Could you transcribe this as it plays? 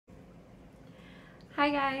Hi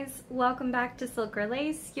guys, welcome back to Silk or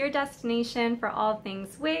Lace, your destination for all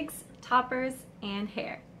things wigs, toppers, and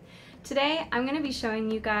hair. Today I'm going to be showing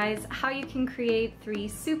you guys how you can create 3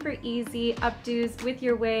 super easy updos with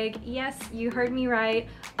your wig. Yes, you heard me right,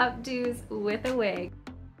 updos with a wig.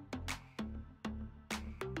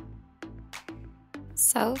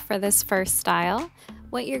 So for this first style,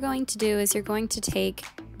 what you're going to do is you're going to take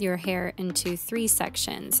your hair into 3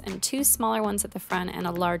 sections, and 2 smaller ones at the front and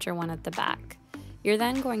a larger one at the back. You're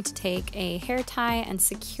then going to take a hair tie and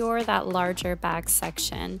secure that larger back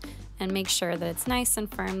section and make sure that it's nice and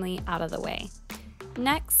firmly out of the way.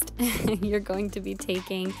 Next, you're going to be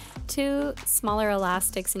taking 2 smaller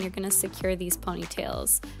elastics and you're going to secure these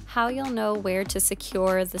ponytails. How you'll know where to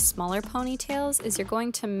secure the smaller ponytails is you're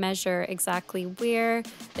going to measure exactly where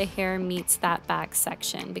the hair meets that back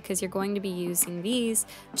section, because you're going to be using these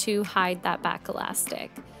to hide that back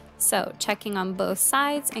elastic. So checking on both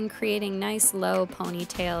sides and creating nice low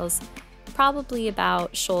ponytails, probably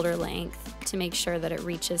about shoulder length, to make sure that it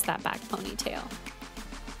reaches that back ponytail.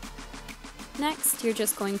 Next, you're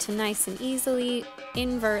just going to nice and easily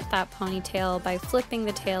invert that ponytail by flipping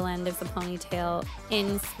the tail end of the ponytail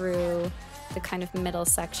in through the kind of middle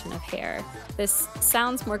section of hair. This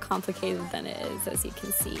sounds more complicated than it is, as you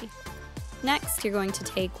can see. Next, you're going to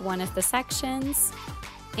take one of the sections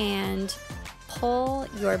and pull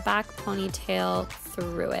your back ponytail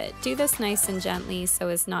through it. Do this nice and gently so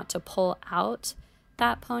as not to pull out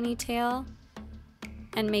that ponytail,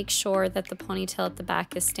 and make sure that the ponytail at the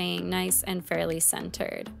back is staying nice and fairly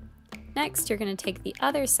centered. Next, you're going to take the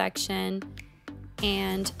other section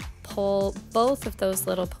and pull both of those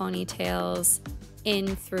little ponytails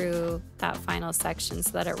in through that final section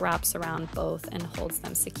so that it wraps around both and holds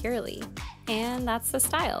them securely. And that's the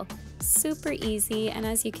style. Super easy, and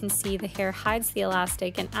as you can see, the hair hides the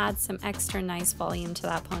elastic and adds some extra nice volume to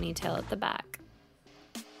that ponytail at the back.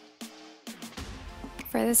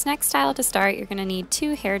 For this next style to start, you're going to need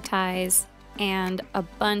 2 hair ties and a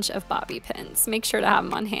bunch of bobby pins. Make sure to have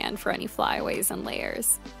them on hand for any flyaways and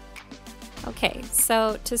layers. Okay,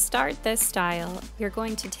 so to start this style, you're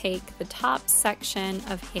going to take the top section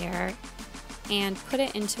of hair and put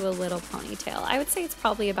it into a little ponytail. I would say it's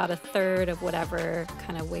probably about 1/3 of whatever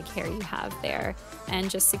kind of wig hair you have there, and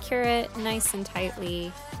just secure it nice and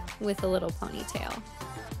tightly with a little ponytail.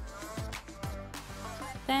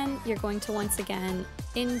 Then you're going to once again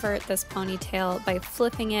invert this ponytail by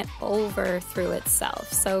flipping it over through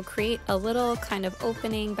itself. So create a little kind of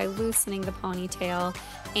opening by loosening the ponytail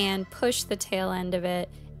and push the tail end of it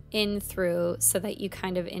in through so that you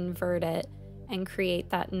kind of invert it and create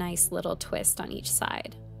that nice little twist on each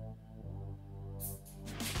side.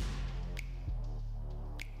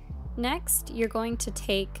 Next, you're going to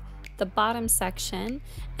take the bottom section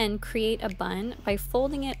and create a bun by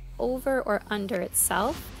folding it over or under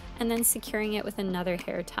itself and then securing it with another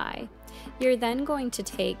hair tie. You're then going to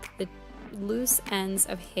take the loose ends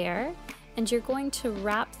of hair and you're going to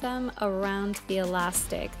wrap them around the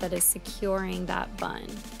elastic that is securing that bun.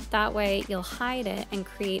 That way you'll hide it and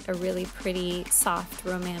create a really pretty, soft,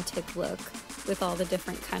 romantic look with all the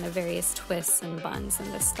different kind of various twists and buns in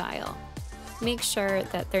this style. Make sure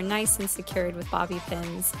that they're nice and secured with bobby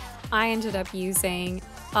pins. I ended up using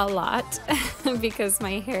a lot because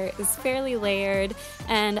my hair is fairly layered,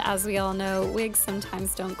 and as we all know, wigs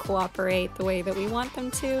sometimes don't cooperate the way that we want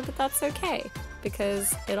them to, but that's okay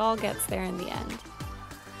because it all gets there in the end.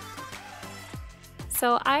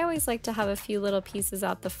 So I always like to have a few little pieces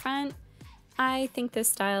out the front. I think this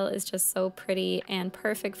style is just so pretty and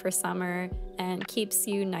perfect for summer and keeps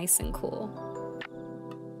you nice and cool.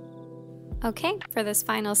 Okay, for this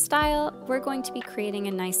final style, we're going to be creating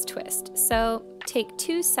a nice twist. So take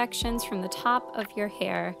 2 sections from the top of your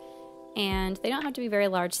hair, and they don't have to be very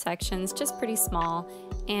large sections, just pretty small,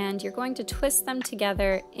 and you're going to twist them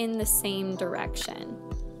together in the same direction.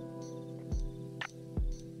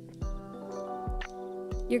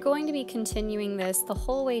 You're going to be continuing this the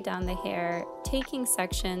whole way down the hair, taking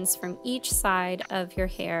sections from each side of your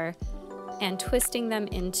hair and twisting them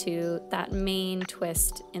into that main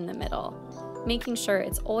twist in the middle, making sure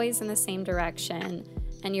it's always in the same direction,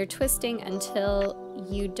 and you're twisting until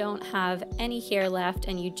you don't have any hair left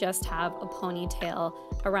and you just have a ponytail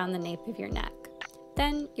around the nape of your neck.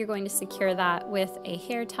 Then you're going to secure that with a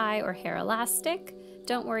hair tie or hair elastic.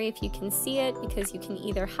 Don't worry if you can see it, because you can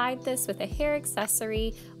either hide this with a hair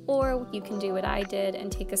accessory, or you can do what I did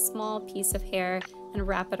and take a small piece of hair and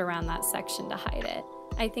wrap it around that section to hide it.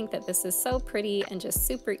 I think that this is so pretty and just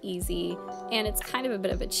super easy, and it's kind of a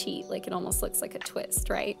bit of a cheat, like it almost looks like a twist,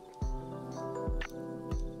 right?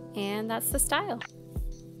 And that's the style.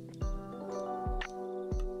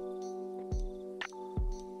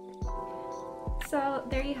 So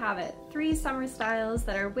there you have it, 3 summer styles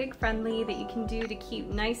that are wig friendly that you can do to keep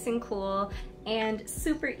nice and cool and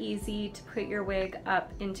super easy to put your wig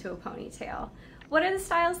up into a ponytail. What are the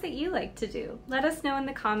styles that you like to do? Let us know in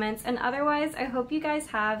the comments, and otherwise I hope you guys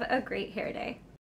have a great hair day.